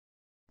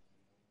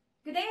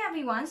Good day,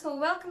 everyone. So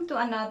welcome to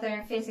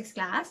another physics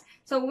class.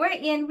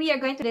 We are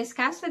going to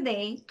discuss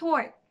today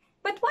torque.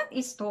 But what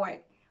is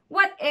torque?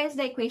 What is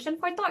the equation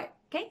for torque?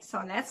 Okay,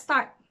 so let's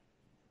start.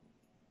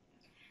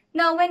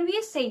 Now, when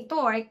we say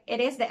torque,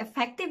 it is the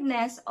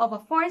effectiveness of a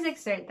force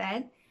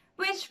exerted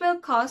which will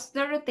cause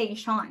the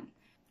rotation.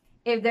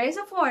 If there is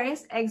a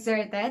force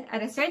exerted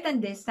at a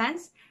certain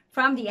distance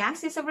from the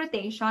axis of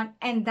rotation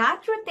and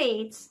that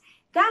rotates,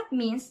 that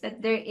means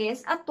that there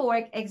is a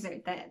torque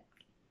exerted.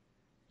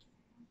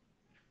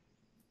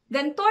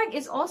 Then torque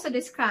is also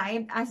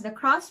described as the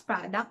cross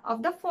product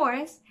of the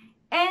force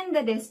and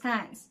the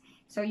distance.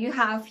 So you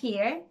have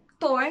here,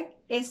 torque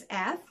is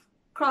F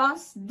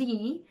cross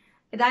D.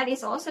 That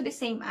is also the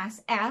same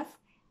as F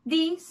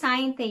D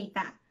sine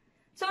theta.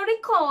 So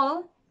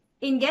recall,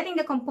 in getting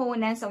the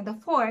components of the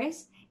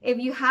force, if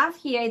you have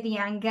here the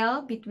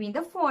angle between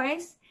the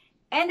force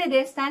and the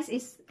distance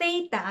is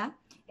theta,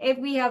 if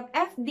we have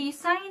FD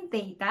sine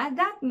theta,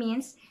 that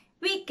means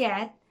we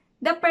get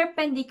the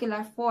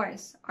perpendicular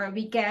force, or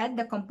we get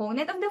the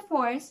component of the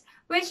force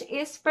which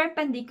is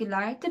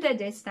perpendicular to the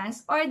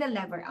distance or the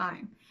lever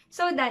arm.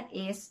 So that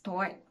is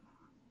torque.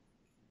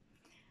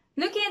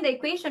 Looking at the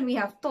equation, we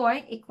have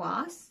torque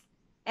equals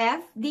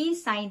F d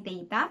sine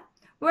theta,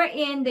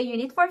 wherein the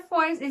unit for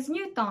force is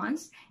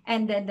newtons,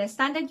 and then the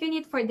standard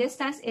unit for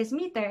distance is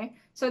meter.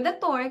 So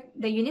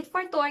the unit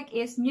for torque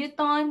is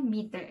Newton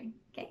meter.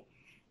 Okay.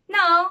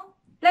 Now,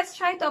 let's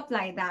try to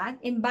apply that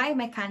in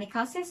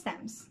biomechanical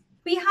systems.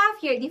 We have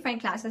here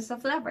different classes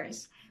of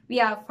levers. We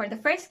have for the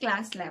first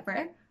class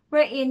lever,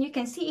 wherein you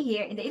can see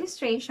here in the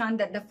illustration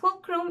that the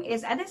fulcrum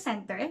is at the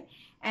center,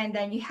 and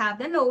then you have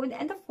the load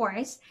and the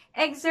force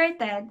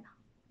exerted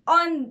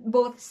on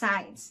both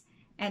sides.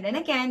 And then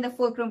again, the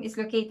fulcrum is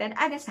located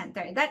at the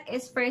center. That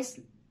is first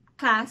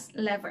class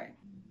lever.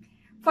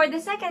 For the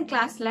second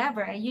class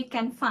lever, you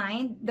can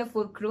find the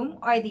fulcrum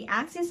or the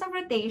axis of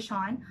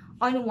rotation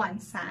on one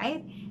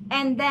side,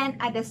 and then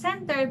at the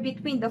center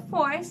between the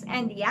force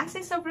and the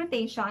axis of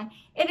rotation,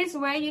 it is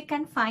where you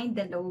can find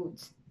the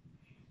loads.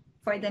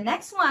 For the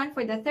next one,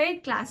 for the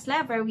third class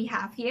lever, we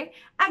have here,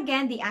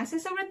 again, the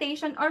axis of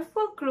rotation or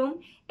fulcrum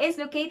is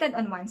located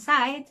on one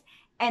side,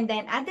 and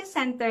then at the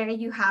center,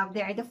 you have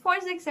there the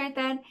force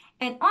exerted,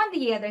 and on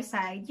the other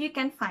side, you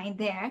can find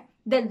there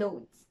the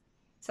loads.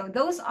 So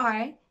those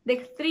are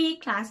the three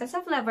classes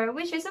of lever,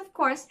 which is of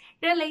course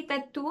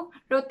related to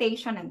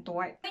rotation and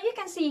torque. So you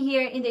can see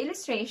here in the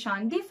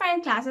illustration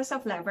different classes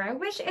of lever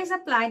which is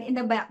applied in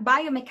the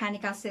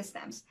biomechanical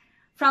systems.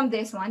 From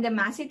this one, the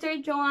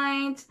masseter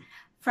joint,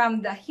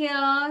 from the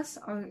heels,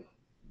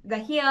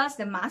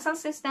 the muscle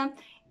system,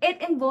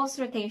 it involves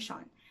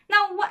rotation.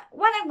 Now,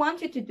 what I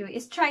want you to do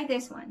is try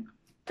this one.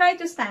 Try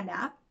to stand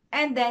up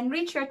and then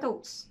reach your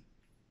toes.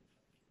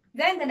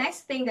 Then the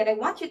next thing that I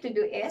want you to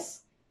do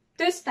is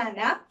to stand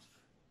up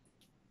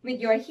with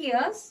your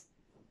heels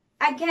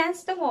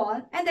against the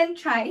wall and then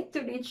try to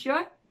reach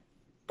your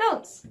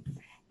toes.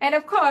 And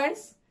of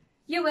course,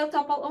 you will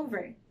topple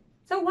over.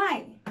 So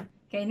why?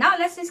 Okay, now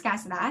let's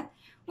discuss that.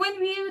 When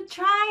you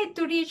try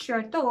to reach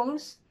your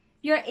toes,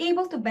 you're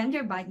able to bend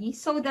your body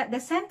so that the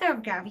center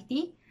of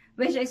gravity,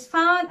 which is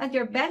found at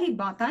your belly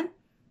button,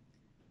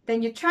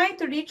 then you try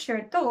to reach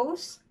your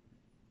toes,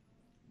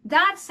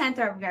 that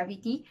center of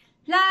gravity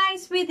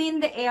lies within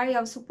the area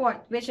of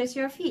support, which is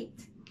your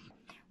feet.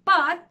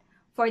 But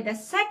for the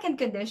second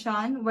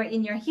condition,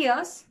 wherein your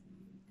heels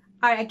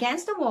are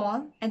against the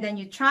wall and then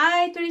you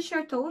try to reach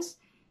your toes,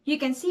 you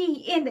can see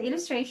in the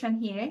illustration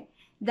here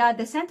that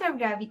the center of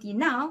gravity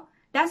now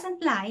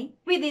doesn't lie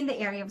within the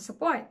area of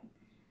support.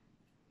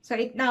 So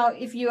now,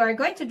 if you are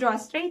going to draw a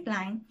straight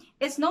line,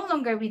 it's no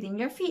longer within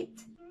your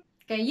feet.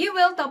 Okay, you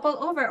will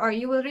topple over or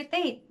you will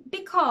rotate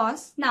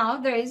because now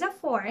there is a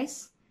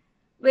force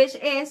which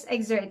is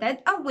exerted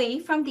away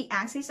from the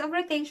axis of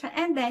rotation,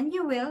 and then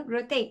you will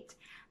rotate.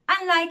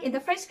 Unlike in the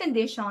first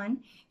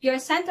condition, your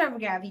center of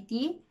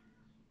gravity,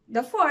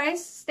 the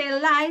force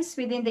still lies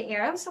within the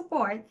area of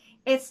support.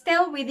 It's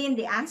still within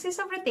the axis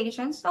of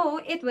rotation, so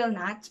it will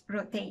not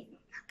rotate.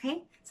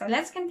 Okay, so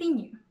let's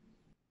continue.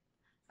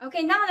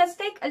 Okay, now let's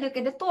take a look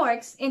at the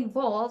torques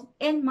involved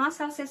in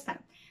muscle system.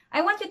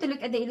 I want you to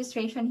look at the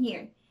illustration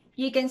here.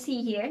 You can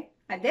see here,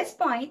 at this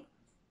point,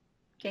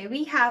 okay,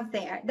 we have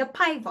there the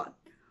pivot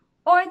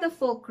or the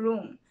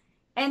fulcrum,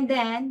 and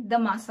then the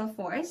muscle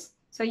force.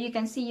 So you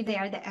can see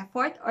there the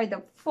effort or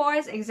the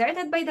force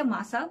exerted by the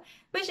muscle,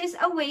 which is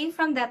away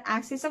from that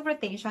axis of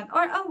rotation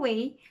or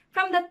away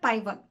from that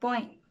pivot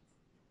point.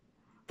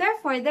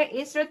 Therefore, there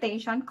is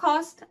rotation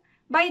caused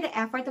by the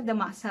effort of the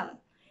muscle.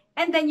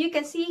 And then you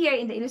can see here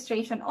in the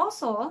illustration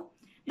also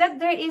that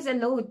there is a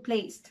load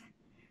placed.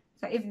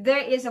 So if there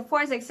is a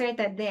force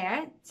exerted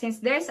there, since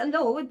there's a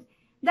load,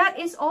 that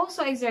is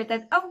also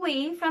exerted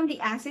away from the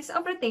axis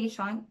of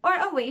rotation or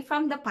away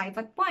from the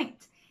pivot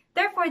point.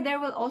 Therefore, there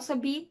will also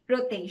be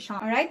rotation.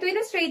 All right, to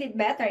illustrate it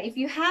better, if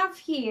you have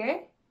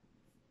here,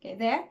 okay,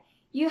 there,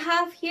 you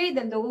have here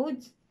the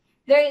load.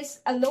 There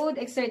is a load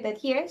exerted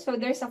here, so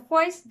there's a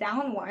force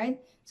downward,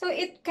 so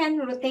it can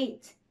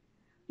rotate.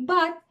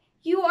 But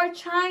you are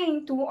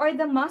trying to, or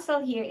the muscle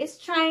here is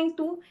trying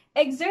to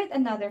exert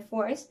another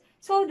force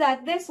so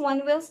that this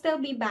one will still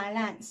be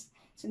balanced.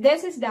 So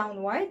this is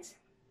downwards.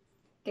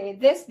 Okay,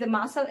 the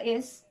muscle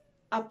is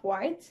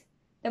upward.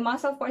 The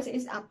muscle force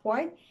is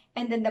upward,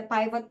 and then the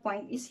pivot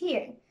point is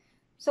here.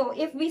 So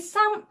if we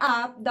sum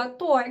up the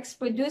torques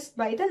produced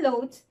by the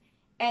loads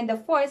and the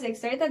force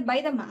exerted by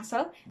the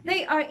muscle,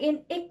 they are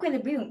in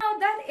equilibrium. Now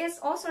that is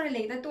also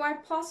related to our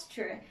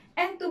posture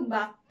and to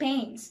back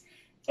pains.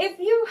 If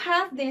you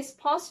have this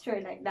posture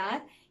like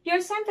that,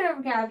 your center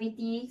of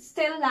gravity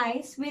still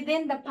lies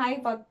within the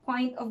pivot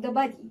point of the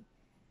body.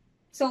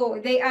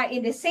 So they are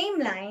in the same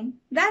line.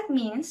 That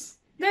means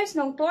there's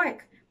no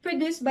torque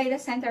produced by the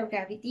center of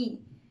gravity.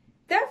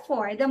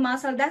 Therefore, the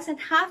muscle doesn't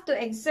have to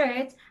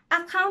exert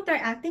a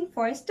counteracting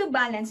force to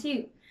balance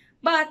you.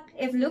 But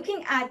if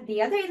looking at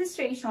the other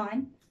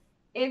illustration,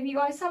 if you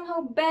are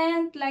somehow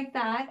bent like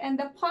that and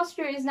the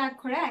posture is not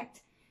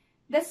correct,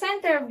 the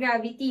center of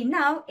gravity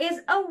now is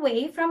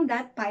away from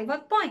that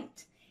pivot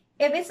point.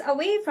 If it's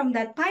away from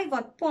that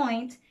pivot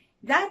point,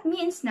 that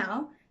means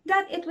now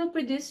that it will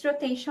produce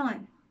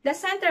rotation. The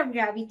center of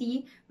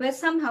gravity will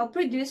somehow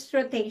produce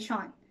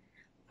rotation.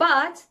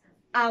 But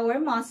our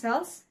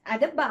muscles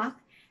at the back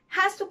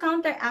has to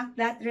counteract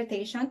that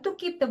rotation to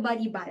keep the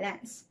body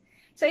balanced.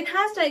 So it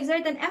has to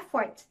exert an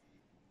effort.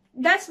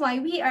 That's why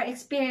we are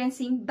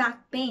experiencing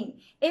back pain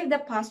if the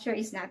posture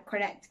is not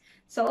correct.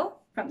 So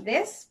at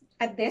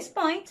this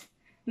point,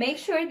 make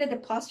sure that the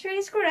posture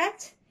is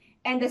correct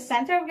and the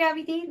center of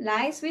gravity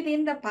lies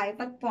within the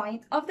pivot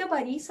point of the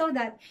body so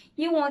that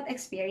you won't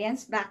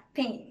experience back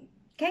pain.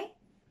 Okay?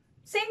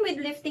 Same with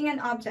lifting an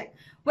object.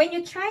 When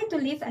you try to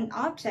lift an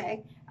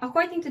object,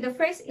 according to the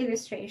first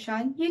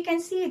illustration, you can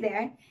see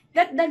there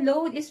that the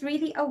load is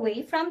really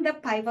away from the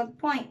pivot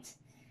point.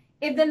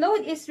 If the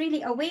load is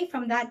really away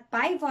from that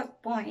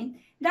pivot point,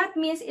 that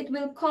means it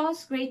will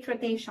cause great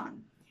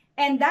rotation.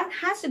 And that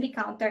has to be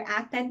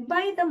counteracted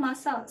by the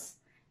muscles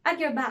at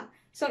your back.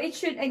 So it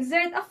should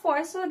exert a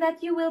force so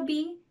that you will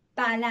be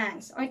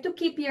balanced or to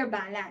keep your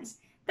balance.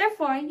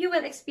 Therefore, you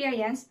will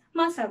experience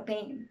muscle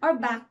pain or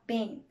back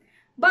pain.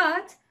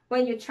 But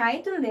when you try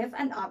to lift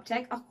an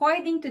object,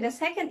 according to the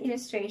second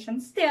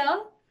illustration,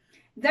 still,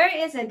 there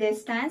is a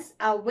distance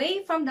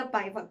away from the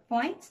pivot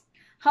point.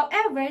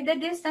 However, the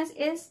distance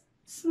is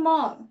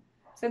small.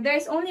 So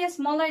there's only a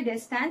smaller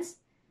distance,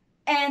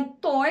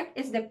 and torque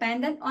is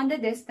dependent on the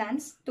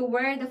distance to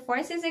where the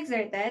force is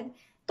exerted.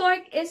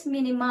 Torque is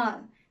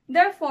minimal.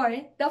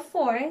 Therefore, the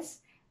force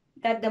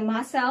that the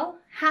muscle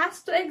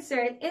has to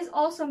exert is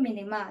also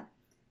minimal.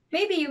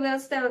 Maybe you will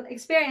still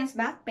experience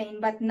back pain,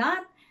 but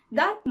not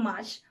that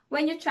much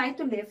when you try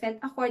to lift it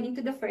according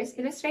to the first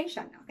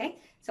illustration, okay?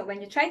 So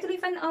when you try to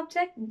lift an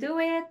object, do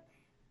it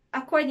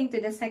according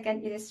to the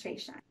second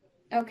illustration.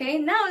 Okay,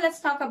 now let's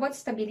talk about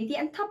stability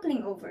and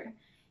toppling over.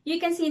 You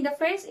can see in the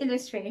first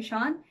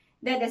illustration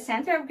that the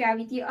center of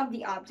gravity of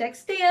the object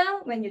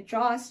still, when you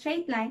draw a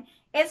straight line,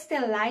 it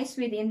still lies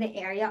within the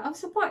area of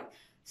support.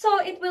 So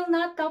it will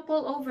not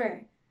topple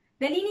over.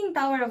 The Leaning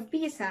Tower of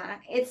Pisa,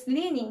 it's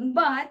leaning,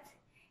 but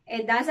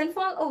it doesn't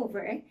fall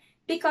over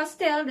because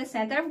still the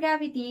center of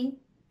gravity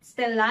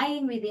still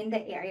lying within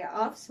the area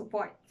of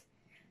support.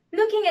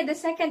 Looking at the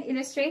second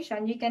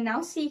illustration, you can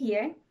now see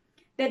here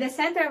that the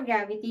center of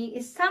gravity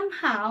is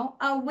somehow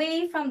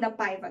away from the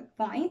pivot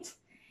point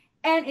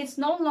and it's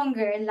no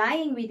longer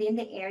lying within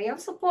the area of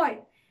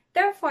support.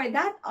 Therefore,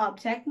 that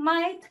object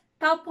might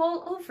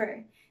topple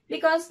over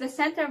because the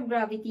center of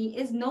gravity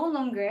is no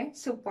longer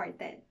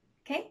supported.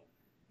 Okay?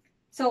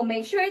 So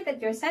make sure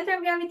that your center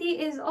of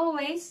gravity is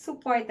always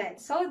supported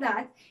so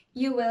that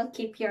you will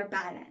keep your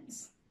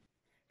balance.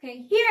 Okay,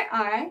 here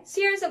are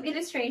series of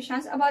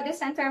illustrations about the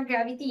center of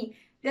gravity.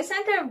 The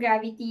center of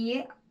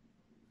gravity,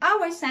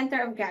 our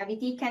center of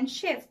gravity can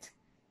shift.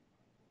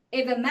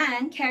 If a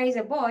man carries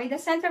a boy, the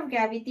center of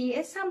gravity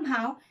is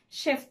somehow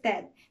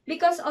shifted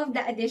because of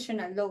the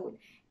additional load.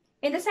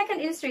 In the second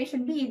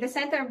illustration B, the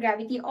center of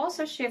gravity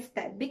also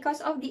shifted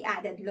because of the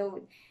added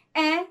load.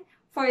 And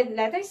for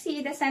letter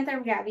C, the center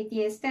of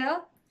gravity is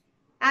still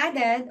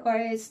added or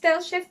is still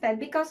shifted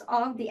because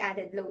of the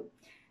added load.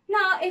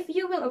 Now, if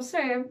you will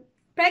observe,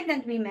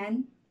 pregnant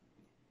women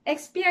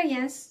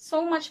experience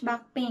so much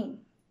back pain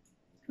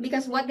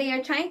because what they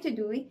are trying to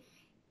do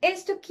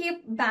is to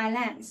keep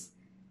balance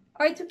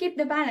or to keep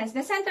the balance.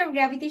 The center of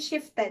gravity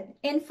shifted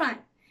in front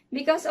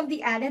because of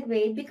the added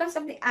weight,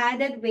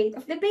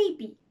 of the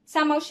baby.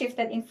 Somehow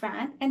shifted in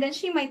front and then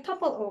she might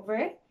topple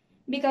over.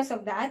 Because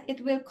of that,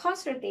 it will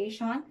cause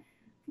rotation,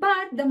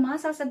 but the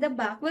muscles at the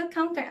back will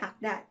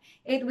counteract that.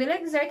 It will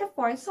exert a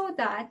force so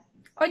that,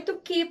 or to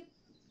keep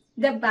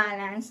the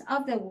balance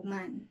of the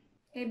woman.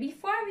 Okay,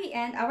 before we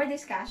end our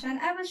discussion,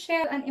 I will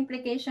share an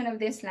implication of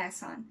this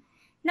lesson.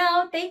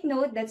 Now, take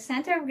note that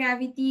center of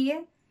gravity,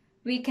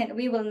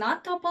 we will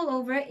not topple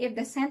over if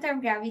the center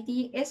of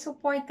gravity is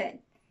supported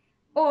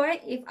or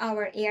if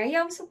our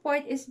area of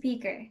support is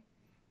bigger.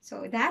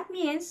 So that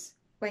means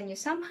when you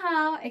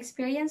somehow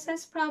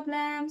experiences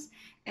problems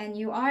and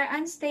you are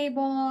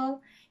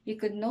unstable, you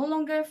could no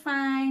longer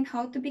find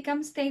how to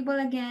become stable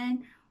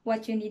again,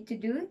 what you need to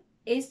do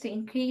is to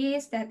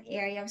increase that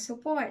area of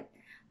support.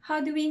 How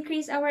do we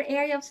increase our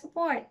area of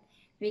support?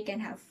 We can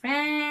have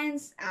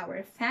friends,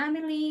 our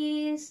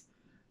families,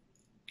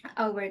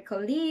 our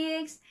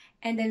colleagues,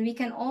 and then we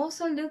can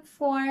also look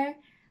for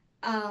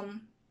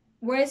um,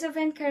 words of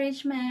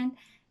encouragement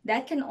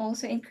that can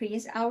also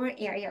increase our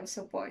area of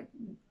support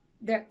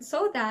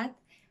so that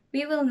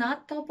we will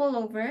not topple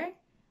over,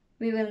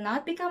 we will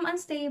not become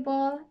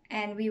unstable,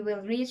 and we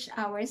will reach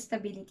our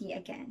stability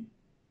again.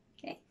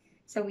 Okay,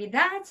 so with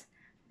that,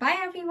 bye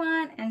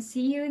everyone and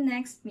see you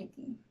next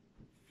meeting.